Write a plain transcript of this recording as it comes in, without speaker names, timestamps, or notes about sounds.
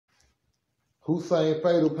Hussein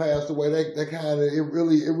Fatal passed away, that kind of it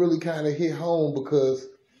really kind of hit home because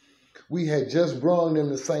we had just brought him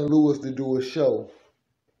to St. Louis to do a show,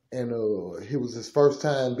 and it was his first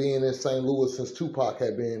time being in St. Louis since Tupac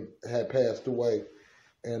had passed away,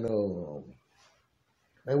 and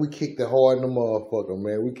man, we kicked it hard in the motherfucker,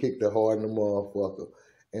 man. We kicked it hard in the motherfucker,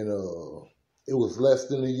 and it was less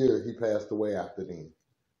than a year he passed away after then.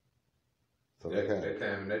 So they came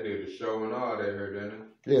and they did a show and all that here, didn't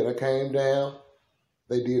they? Yeah, they came down.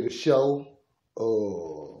 They did a show.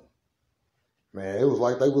 Man, it was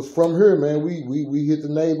like they was from here, man. We hit the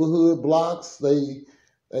neighborhood blocks. Hey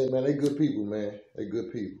man, they good people, man. They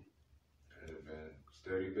good people. It's been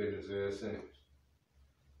steady business ever since.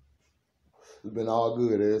 It's been all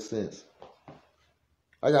good ever since.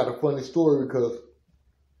 I got a funny story because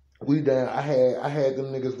I had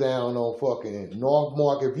them niggas down on fucking North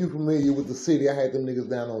Market. If you familiar with the city, I had them niggas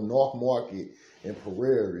down on North Market in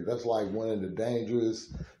Prairie. That's like one of the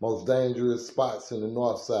most dangerous spots in the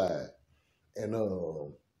Northside. And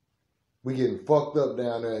we getting fucked up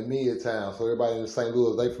down there in Midtown. So everybody in St.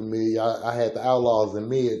 Louis, they familiar. I had the Outlawz in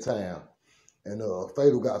Midtown. And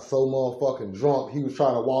Fatal got so motherfucking drunk, he was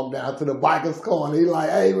trying to walk down to the bikers corner. He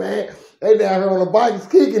like, hey man, they down here on the bikers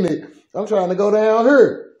kicking it. I'm trying to go down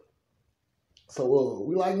here. So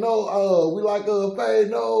we like, no, Faye,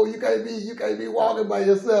 no, you can't be walking by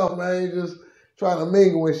yourself, man. You just trying to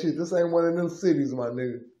mingle and shit. This ain't one of them cities, my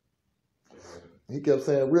nigga. He kept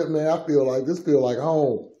saying, Rip, man, this feel like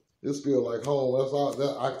home. This feel like home. That's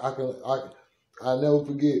all. I never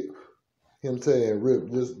forget him saying, Rip,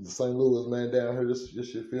 this St. Louis, man, down here, this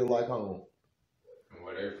shit feel like home. And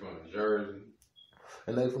where they from, Jersey?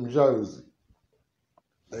 And they from Jersey.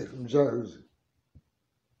 They from Jersey.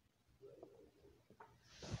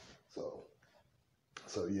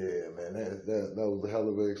 So yeah, man, that was a hell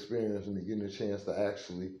of an experience, and getting a chance to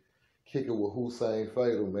actually kick it with Hussein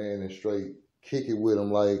Fatal, man, and straight kick it with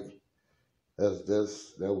him, like that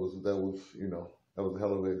was a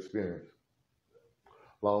hell of an experience.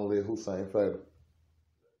 Long live Hussein Fatal.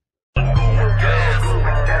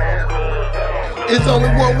 It's only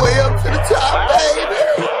one way up to the top, baby.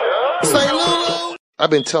 St. Louis. I've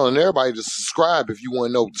been telling everybody to subscribe if you want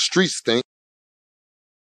to know what the streets think.